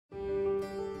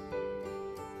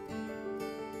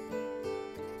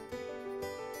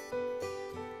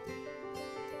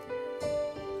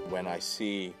when I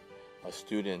see a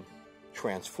student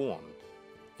transformed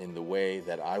in the way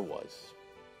that I was,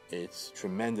 it's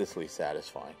tremendously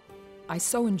satisfying. I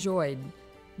so enjoyed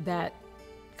that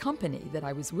company that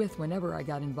I was with whenever I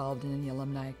got involved in any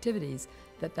alumni activities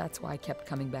that's why I kept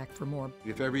coming back for more.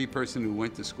 If every person who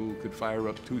went to school could fire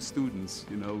up 2 students,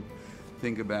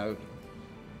 think about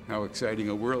how exciting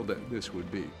a world that this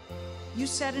would be. You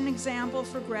set an example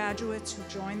for graduates who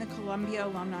join the Columbia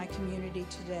alumni community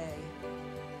today.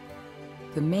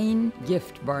 The main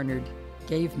gift Barnard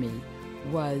gave me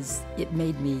was it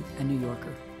made me a New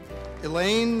Yorker.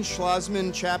 Elaine, Schlozman,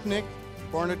 Chapnick,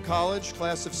 Barnard College,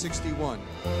 class of '61.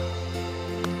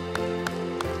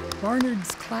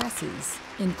 Barnard's classes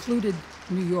included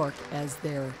New York as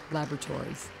their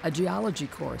laboratories. A geology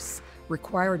course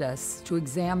required us to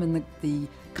examine the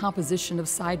composition of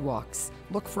sidewalks,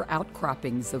 look for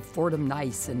outcroppings of Fordham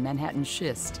gneiss and Manhattan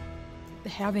schist.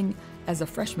 Having, as a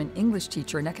freshman English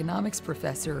teacher and economics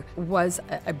professor, was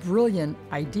a brilliant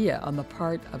idea on the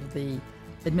part of the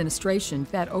administration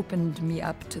that opened me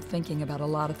up to thinking about a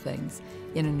lot of things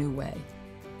in a new way.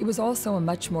 It was also a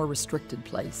much more restricted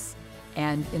place.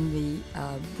 And in the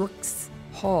Brooks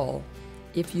Hall,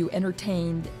 if you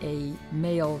entertained a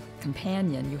male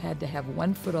companion, you had to have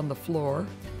 1 foot on the floor,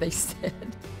 they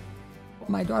said.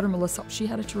 My daughter Melissa, she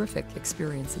had a terrific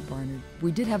experience at Barnard.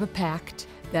 We did have a pact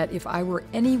that if I were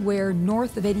anywhere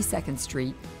north of 82nd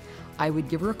Street, I would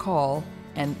give her a call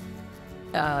and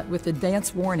with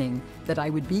advance warning that I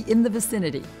would be in the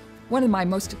vicinity. One of my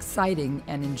most exciting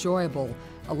and enjoyable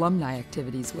alumni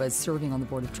activities was serving on the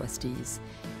Board of Trustees.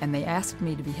 And they asked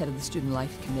me to be head of the Student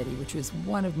Life Committee, which was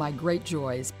one of my great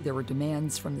joys. There were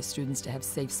demands from the students to have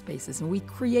safe spaces, and we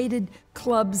created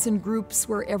clubs and groups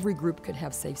where every group could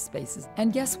have safe spaces.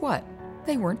 And guess what?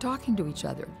 They weren't talking to each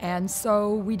other. And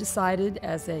so we decided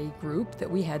as a group that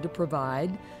we had to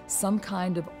provide some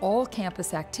kind of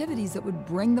all-campus activities that would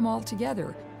bring them all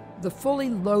together. The fully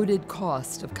loaded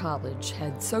cost of college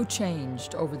had so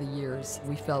changed over the years.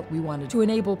 We felt we wanted to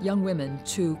enable young women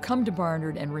to come to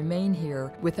Barnard and remain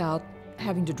here without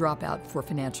having to drop out for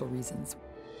financial reasons.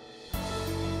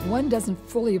 One doesn't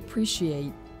fully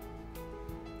appreciate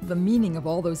the meaning of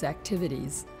all those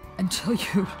activities until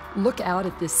you look out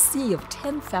at this sea of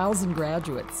 10,000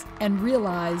 graduates and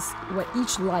realize what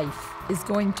each life is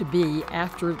going to be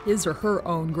after his or her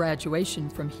own graduation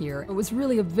from here. It was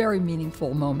really a very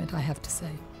meaningful moment, I have to say.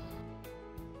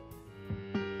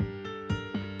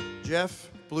 Jeff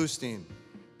Bleustein.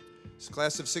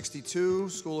 Class of '62,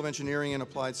 School of Engineering and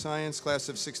Applied Science. Class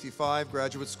of '65,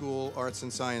 Graduate School, Arts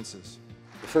and Sciences.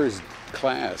 The first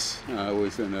class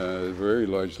was in a very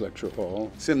large lecture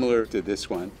hall, similar to this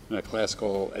one, in a class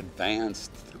called Advanced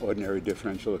Ordinary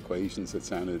Differential Equations that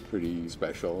sounded pretty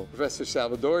special. Professor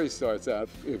Salvadori starts out,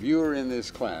 if you are in this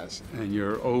class and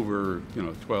you're over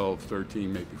 12,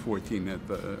 13, maybe 14 at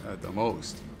the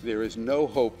most, there is no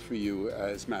hope for you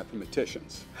as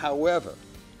mathematicians. However,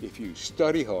 if you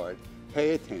study hard,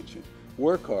 pay attention,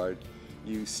 work hard,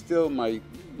 you still might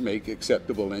make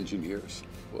acceptable engineers.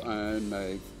 On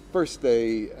my first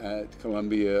day at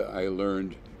Columbia, I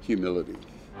learned humility.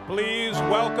 Please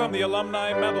welcome the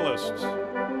alumni medalists.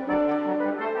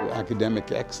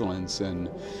 Academic excellence and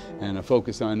a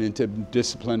focus on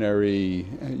interdisciplinary,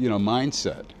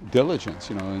 mindset, diligence,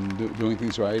 and doing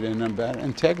things right, and about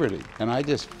integrity. And I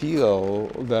just feel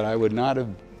that I would not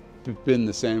have been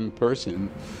the same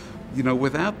person,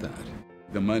 without that.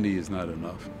 The money is not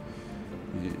enough.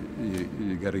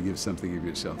 You got to give something of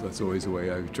yourself. That's always the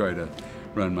way I try to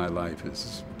run my life,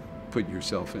 is put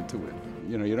yourself into it.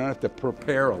 You don't have to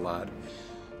prepare a lot,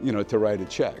 to write a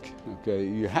check, okay?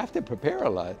 You have to prepare a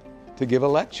lot to give a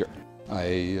lecture.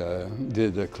 I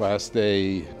did a class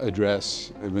day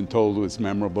address. I've been told it was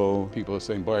memorable. People are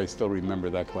saying, boy, I still remember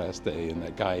that class day, and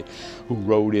that guy who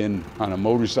rode in on a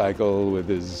motorcycle with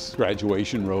his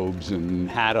graduation robes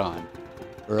and hat on.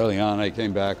 Early on, I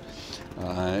came back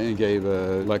and gave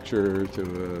a lecture to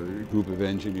a group of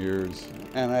engineers,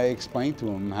 and I explained to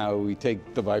them how we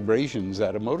take the vibrations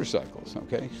out of motorcycles,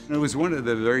 okay? It was one of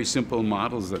the very simple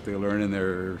models that they learn in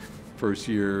their first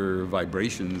year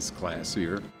vibrations class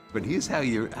here. But here's how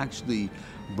you actually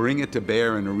bring it to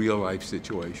bear in a real life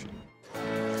situation.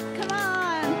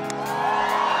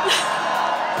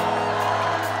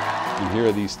 And here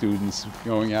are these students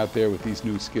going out there with these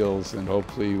new skills, and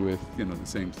hopefully with the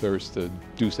same thirst to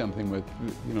do something with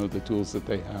the tools that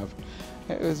they have.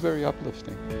 It was very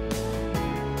uplifting.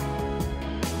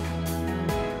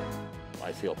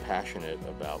 I feel passionate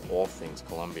about all things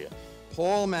Columbia.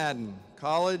 Paul Maddon,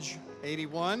 College,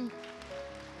 '81.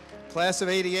 Class of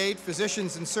 88,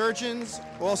 physicians and surgeons.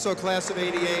 Also class of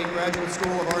 88, Graduate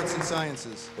School of Arts and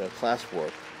Sciences. The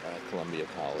classwork at Columbia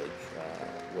College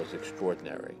was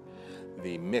extraordinary.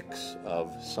 The mix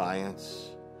of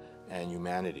science and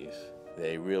humanities,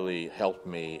 they really helped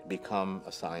me become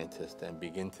a scientist and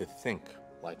begin to think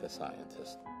like a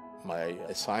scientist. My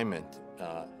assignment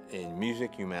in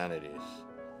music humanities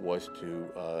was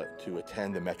to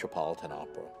attend the Metropolitan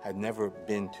Opera. I'd never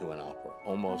been to an opera.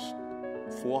 Almost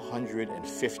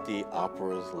 450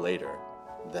 operas later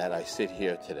that I sit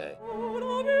here today.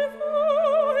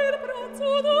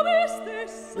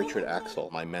 Richard Axel,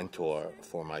 my mentor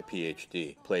for my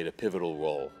PhD, played a pivotal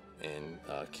role in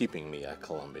keeping me at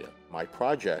Columbia. My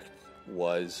project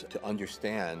was to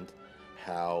understand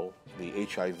how the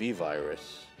HIV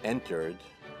virus entered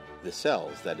the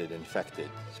cells that it infected,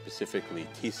 specifically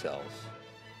T cells.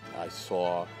 I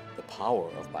saw the power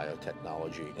of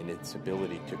biotechnology in its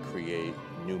ability to create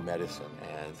new medicine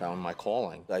and found my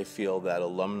calling. I feel that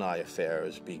Alumni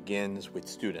Affairs begins with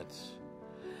students.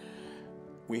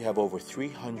 We have over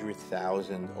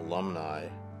 300,000 alumni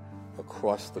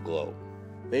across the globe.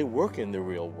 They work in the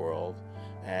real world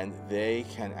and they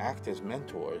can act as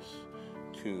mentors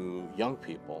to young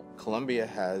people. Columbia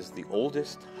has the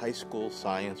oldest high school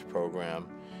science program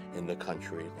in the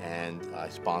country, and I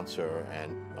sponsor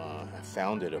and have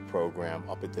founded a program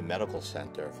up at the Medical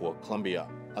Center for Columbia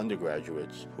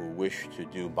undergraduates who wish to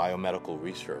do biomedical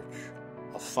research.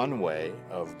 A fun way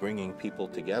of bringing people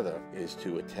together is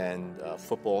to attend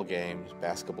football games,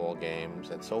 basketball games,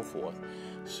 and so forth.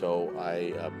 So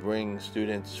I bring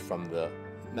students from the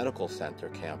Medical Center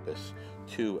campus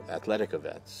to athletic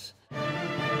events.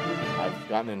 I've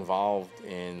gotten involved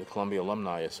in the Columbia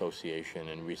Alumni Association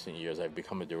in recent years. I've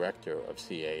become a director of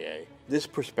CAA. This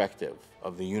perspective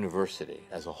of the university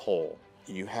as a whole,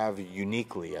 you have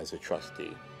uniquely as a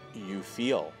trustee. You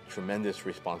feel tremendous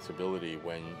responsibility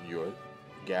when you're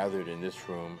gathered in this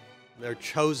room. They're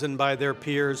chosen by their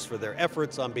peers for their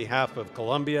efforts on behalf of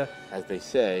Columbia. As they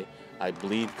say, I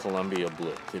bleed Columbia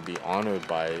blue. To be honored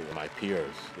by my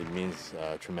peers, it means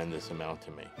a tremendous amount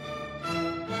to me.